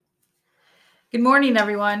Good morning,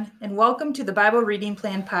 everyone, and welcome to the Bible Reading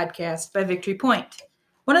Plan podcast by Victory Point.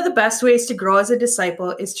 One of the best ways to grow as a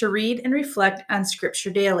disciple is to read and reflect on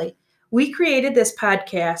Scripture daily. We created this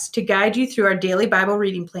podcast to guide you through our daily Bible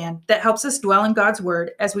reading plan that helps us dwell in God's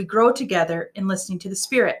Word as we grow together in listening to the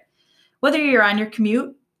Spirit. Whether you're on your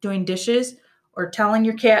commute, doing dishes, or telling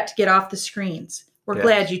your cat to get off the screens, we're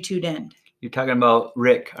glad you tuned in. You're talking about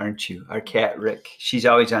Rick, aren't you? Our cat, Rick. She's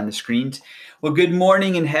always on the screens. Well, good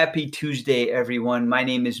morning and happy Tuesday, everyone. My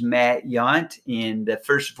name is Matt Yount, and the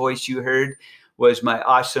first voice you heard was my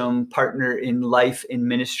awesome partner in life and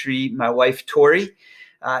ministry, my wife, Tori.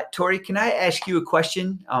 Tori, can I ask you a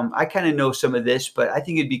question? I kind of know some of this, but I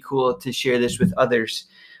think it'd be cool to share this with others.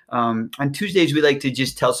 On Tuesdays, we like to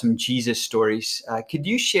just tell some Jesus stories. Could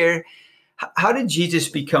you share, how did Jesus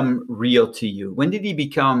become real to you? When did he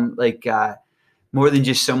become like more than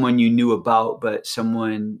just someone you knew about, but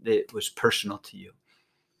someone that was personal to you?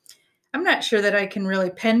 I'm not sure that I can really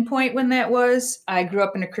pinpoint when that was. I grew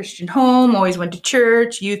up in a Christian home, always went to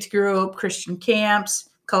church, youth group, Christian camps,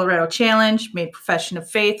 Colorado Challenge, made profession of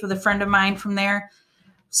faith with a friend of mine from there.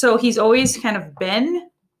 So he's always kind of been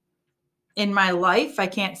in my life. I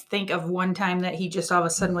can't think of one time that he just all of a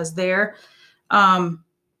sudden was there.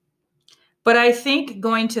 But I think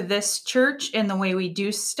going to this church and the way we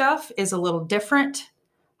do stuff is a little different.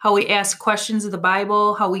 How we ask questions of the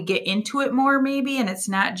Bible, how we get into it more maybe. And it's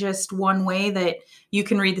not just one way that you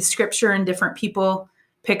can read the scripture and different people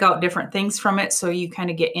pick out different things from it. So you kind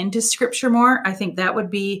of get into scripture more. I think that would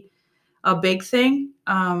be a big thing.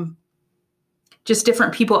 Just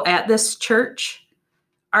different people at this church.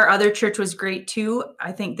 Our other church was great too.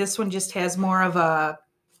 I think this one just has more of a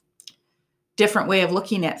different way of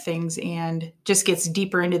looking at things and just gets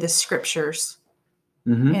deeper into the scriptures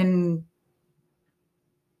and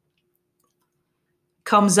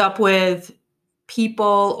comes up with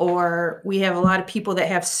people, or we have a lot of people that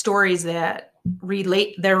have stories that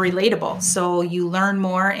they're relatable. So you learn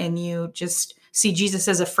more and you just see Jesus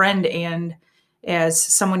as a friend and as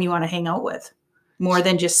someone you want to hang out with more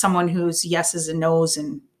than just someone who's yeses and nos.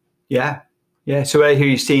 And Yeah. So what I hear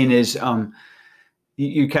you saying is,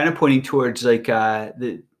 you're kind of pointing towards like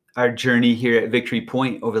our journey here at Victory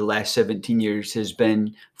Point over the last 17 years has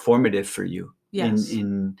been formative for you. Yes.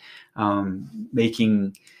 in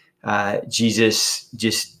making Jesus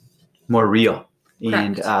just more real.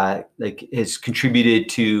 Correct. And like has contributed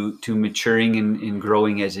to maturing and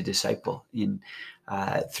growing as a disciple in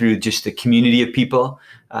through just the community of people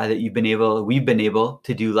that we've been able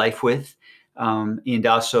to do life with, and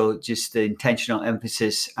also just the intentional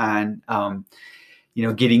emphasis on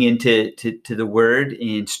getting into the word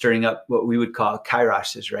and stirring up what we would call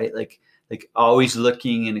kairoses, right? Like always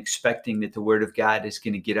looking and expecting that the word of God is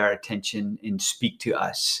going to get our attention and speak to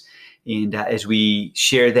us. And as we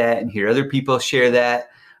share that and hear other people share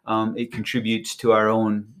that, it contributes to our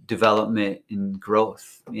own development and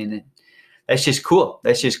growth. And that's just cool.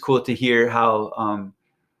 That's just cool to hear how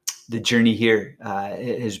the journey here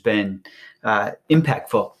has been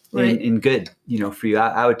impactful. Right. And good, for you.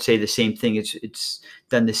 I would say the same thing. It's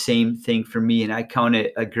done the same thing for me. And I count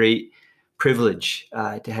it a great privilege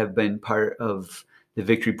to have been part of the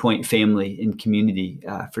Victory Point family and community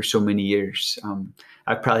for so many years.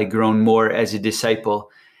 I've probably grown more as a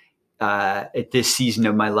disciple at this season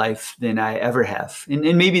of my life than I ever have.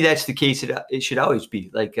 And maybe that's the case. It should always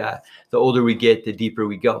be like the older we get, the deeper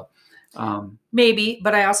we go. Maybe,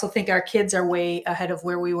 but I also think our kids are way ahead of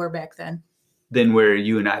where we were back then. Than where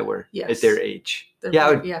you and I were at their age.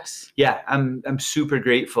 Yes. Yeah, I'm super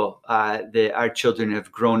grateful that our children have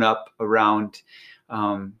grown up around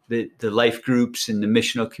the life groups and the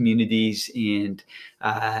missional communities and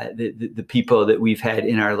the people that we've had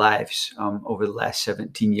in our lives over the last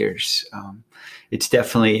 17 years. It's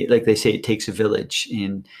definitely, like they say, it takes a village,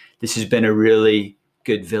 and this has been a really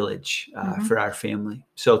good village for our family.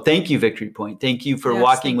 So thank you, Victory Point. Thank you for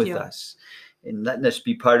walking with us and letting us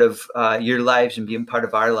be part of your lives and being part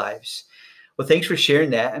of our lives. Well, thanks for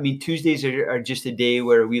sharing that. I mean, Tuesdays are just a day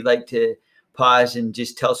where we like to pause and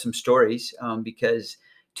just tell some stories because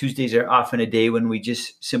Tuesdays are often a day when we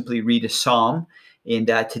just simply read a psalm. And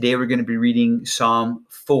today we're going to be reading Psalm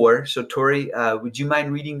 4. So Tori, would you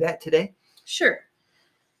mind reading that today? Sure.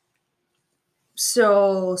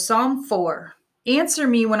 So Psalm 4. Answer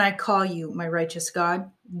me when I call you, my righteous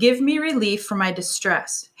God. Give me relief from my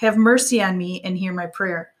distress. Have mercy on me and hear my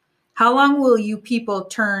prayer. How long will you people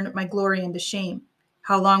turn my glory into shame?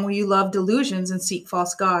 How long will you love delusions and seek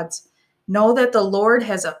false gods? Know that the Lord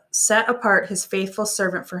has set apart his faithful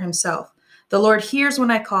servant for himself. The Lord hears when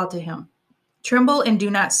I call to him. Tremble and do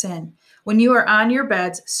not sin. When you are on your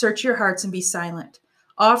beds, search your hearts and be silent.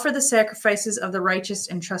 Offer the sacrifices of the righteous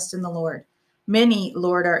and trust in the Lord. Many,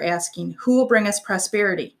 Lord, are asking, who will bring us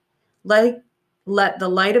prosperity? Let the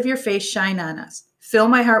light of your face shine on us. Fill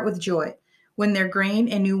my heart with joy when their grain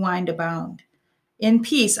and new wine abound. In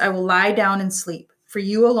peace I will lie down and sleep. For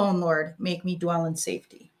you alone, Lord, make me dwell in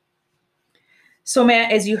safety. So,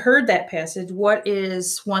 Matt, as you heard that passage, what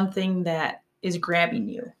is one thing that is grabbing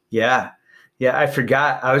you? Yeah. Yeah, I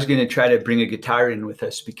forgot. I was going to try to bring a guitar in with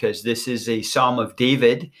us because this is a Psalm of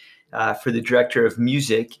David for the director of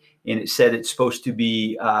music. And it said it's supposed to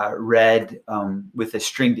be read with a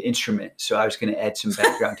stringed instrument. So I was going to add some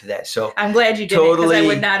background to that. So I'm glad you did it because I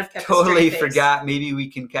would not have kept totally a straight face. Forgot. Maybe we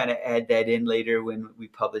can kind of add that in later when we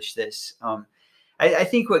publish this. I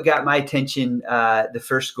think what got my attention the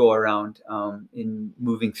first go around in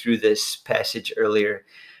moving through this passage earlier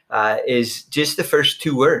is just the first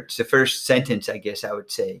two words, the first sentence, I guess I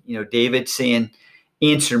would say. David saying,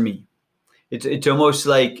 answer me. It's almost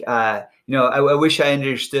like, I wish I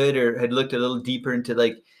understood or had looked a little deeper into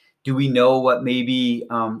do we know what maybe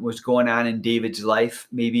was going on in David's life,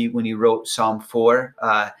 maybe when he wrote Psalm 4?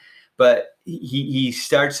 But he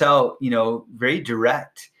starts out, very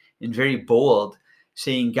direct and very bold,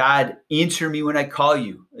 saying, God, answer me when I call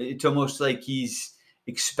you. It's almost like he's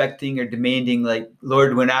expecting or demanding,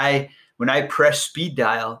 Lord, when I press speed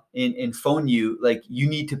dial and phone you, you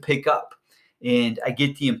need to pick up. And I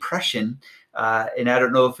get the impression, and I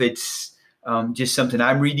don't know if it's just something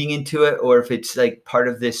I'm reading into it or if it's part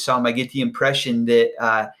of this psalm, I get the impression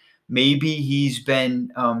that maybe he's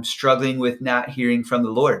been struggling with not hearing from the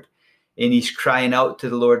Lord. And he's crying out to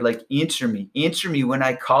the Lord, answer me when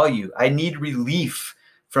I call you. I need relief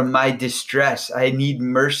from my distress. I need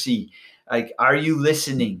mercy. Are you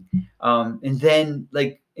listening? And then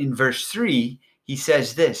in verse 3, he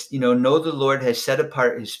says this, know the Lord has set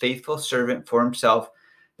apart his faithful servant for himself.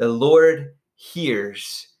 The Lord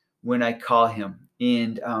hears when I call him.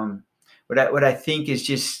 And what I think is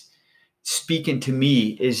just speaking to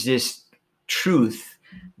me is this truth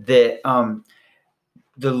that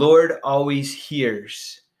the Lord always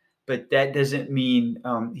hears, but that doesn't mean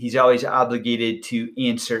he's always obligated to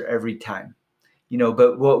answer every time.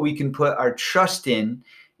 But what we can put our trust in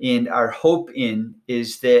and our hope in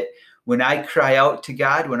is that when I cry out to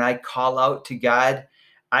God, when I call out to God,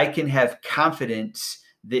 I can have confidence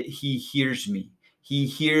that he hears me. He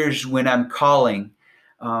hears when I'm calling.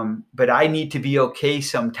 But I need to be okay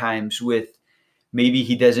sometimes with maybe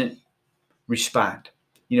he doesn't respond.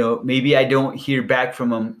 Maybe I don't hear back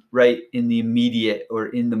from him right in the immediate or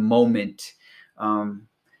in the moment. And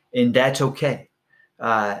that's okay.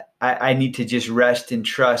 I need to just rest and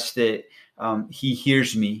trust that he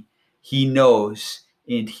hears me, he knows,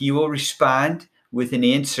 and he will respond with an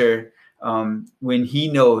answer when he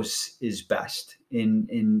knows is best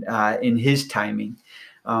in his timing,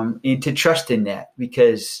 and to trust in that,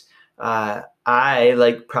 because I,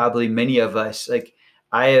 like probably many of us,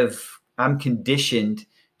 I'm conditioned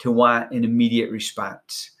to want an immediate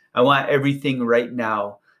response. I want everything right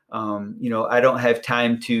now. I don't have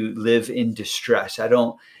time to live in distress. I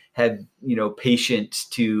don't have, patience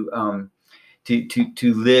to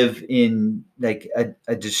live in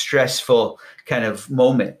a distressful kind of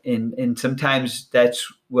moment. And sometimes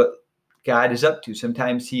that's what God is up to.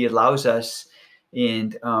 Sometimes he allows us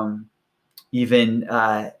and even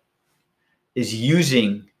is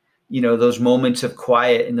using, those moments of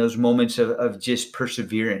quiet and those moments of just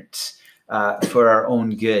perseverance for our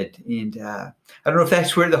own good. And I don't know if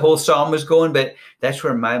that's where the whole psalm was going, but that's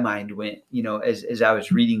where my mind went, as I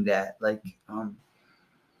was reading that.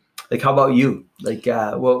 How about you?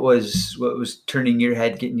 What was turning your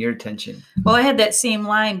head, getting your attention? Well, I had that same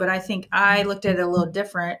line, but I think I looked at it a little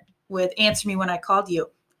different with answer me when I called you.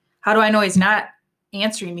 How do I know he's not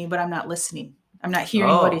answering me, but I'm not listening? I'm not hearing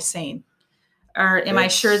what he's saying. Or am I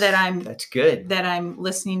sure that that's good, that I'm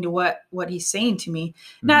listening to what he's saying to me?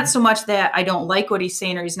 Mm-hmm. Not so much that I don't like what he's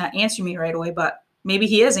saying or he's not answering me right away, but maybe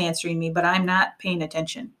he is answering me, but I'm not paying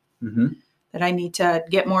attention. Mm-hmm. That I need to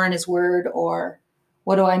get more in his word, or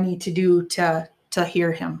what do I need to do to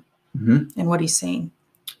hear him and what he's saying?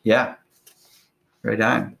 Yeah, right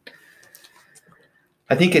on.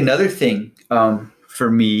 I think another thing for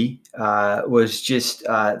me was just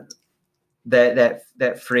that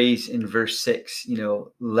phrase in verse 6,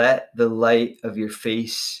 let the light of your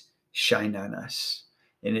face shine on us.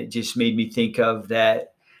 And it just made me think of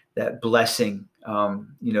that blessing,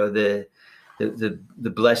 the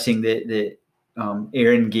blessing that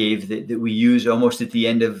Aaron gave that we use almost at the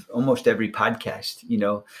end of almost every podcast,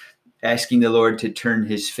 asking the Lord to turn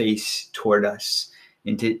his face toward us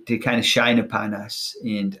and to kind of shine upon us.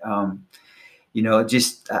 And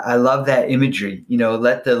Just I love that imagery.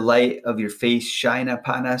 Let the light of your face shine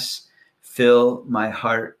upon us, fill my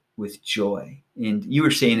heart with joy. And you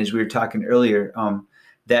were saying, as we were talking earlier,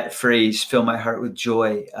 that phrase, fill my heart with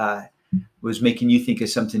joy, was making you think of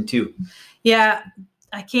something too. Yeah,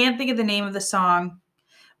 I can't think of the name of the song,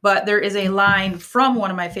 but there is a line from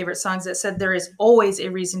one of my favorite songs that said, there is always a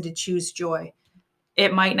reason to choose joy.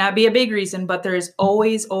 It might not be a big reason, but there is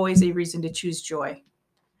always a reason to choose joy.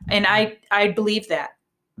 And I believe that.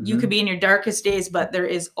 Mm-hmm. You could be in your darkest days, but there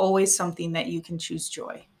is always something that you can choose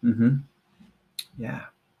joy. Mm-hmm. Yeah.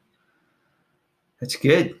 That's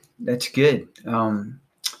good. That's good.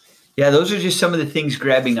 Those are just some of the things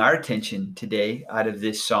grabbing our attention today out of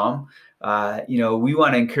this psalm. We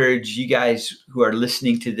want to encourage you guys who are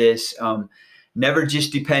listening to this, never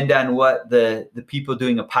just depend on what the people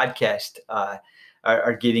doing a podcast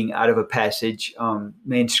are getting out of a passage.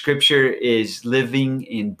 Scripture is living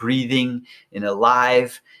and breathing and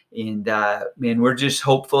alive. And we're just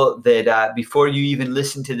hopeful that before you even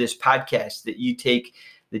listen to this podcast, that you take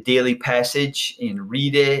the daily passage and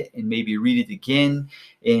read it, and maybe read it again,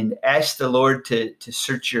 and ask the Lord to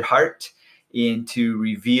search your heart and to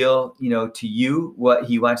reveal, to you what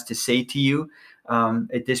he wants to say to you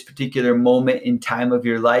at this particular moment in time of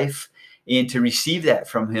your life, and to receive that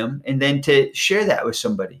from him, and then to share that with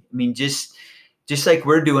somebody. Just like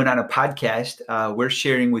we're doing on a podcast, we're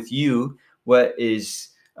sharing with you what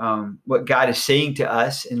God is saying to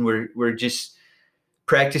us, and we're just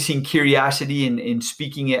practicing curiosity and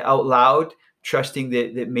speaking it out loud, trusting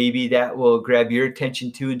that maybe that will grab your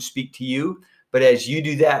attention too and speak to you. But as you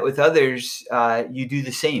do that with others, you do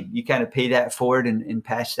the same. You kind of pay that forward and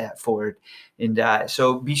pass that forward. And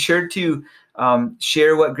so be sure to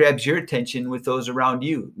share what grabs your attention with those around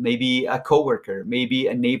you. Maybe a coworker, maybe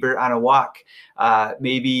a neighbor on a walk,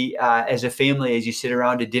 maybe as a family, as you sit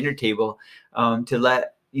around a dinner table, to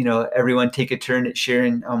let everyone take a turn at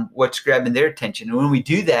sharing what's grabbing their attention. And when we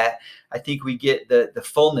do that, I think we get the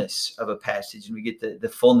fullness of a passage, and we get the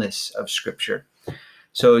fullness of Scripture.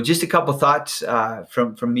 So just a couple thoughts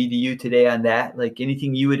from me to you today on that. Like,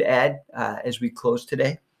 anything you would add as we close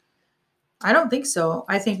today? I don't think so.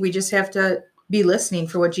 I think we just have to be listening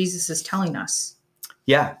for what Jesus is telling us.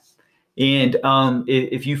 Yeah. And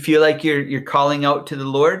if you feel like you're calling out to the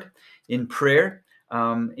Lord in prayer,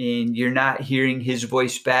 and you're not hearing his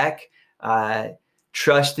voice back,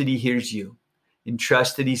 trust that he hears you, and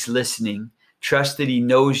trust that he's listening. Trust that he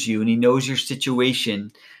knows you and he knows your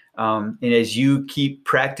situation. And as you keep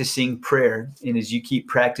practicing prayer, and as you keep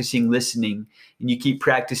practicing listening, and you keep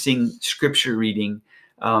practicing scripture reading,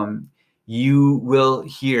 you will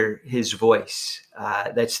hear his voice.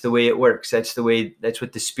 That's the way it works. That's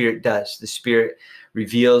what the Spirit does. The Spirit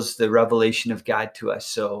reveals the revelation of God to us.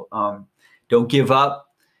 So don't give up.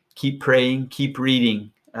 Keep praying, keep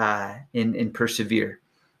reading, and persevere.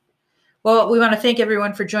 Well, we want to thank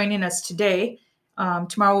everyone for joining us today.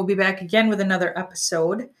 Tomorrow we'll be back again with another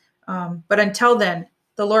episode. But until then,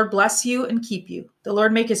 the Lord bless you and keep you. The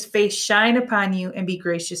Lord make his face shine upon you and be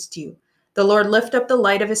gracious to you. The Lord lift up the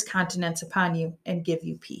light of his countenance upon you and give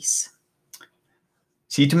you peace.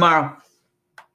 See you tomorrow.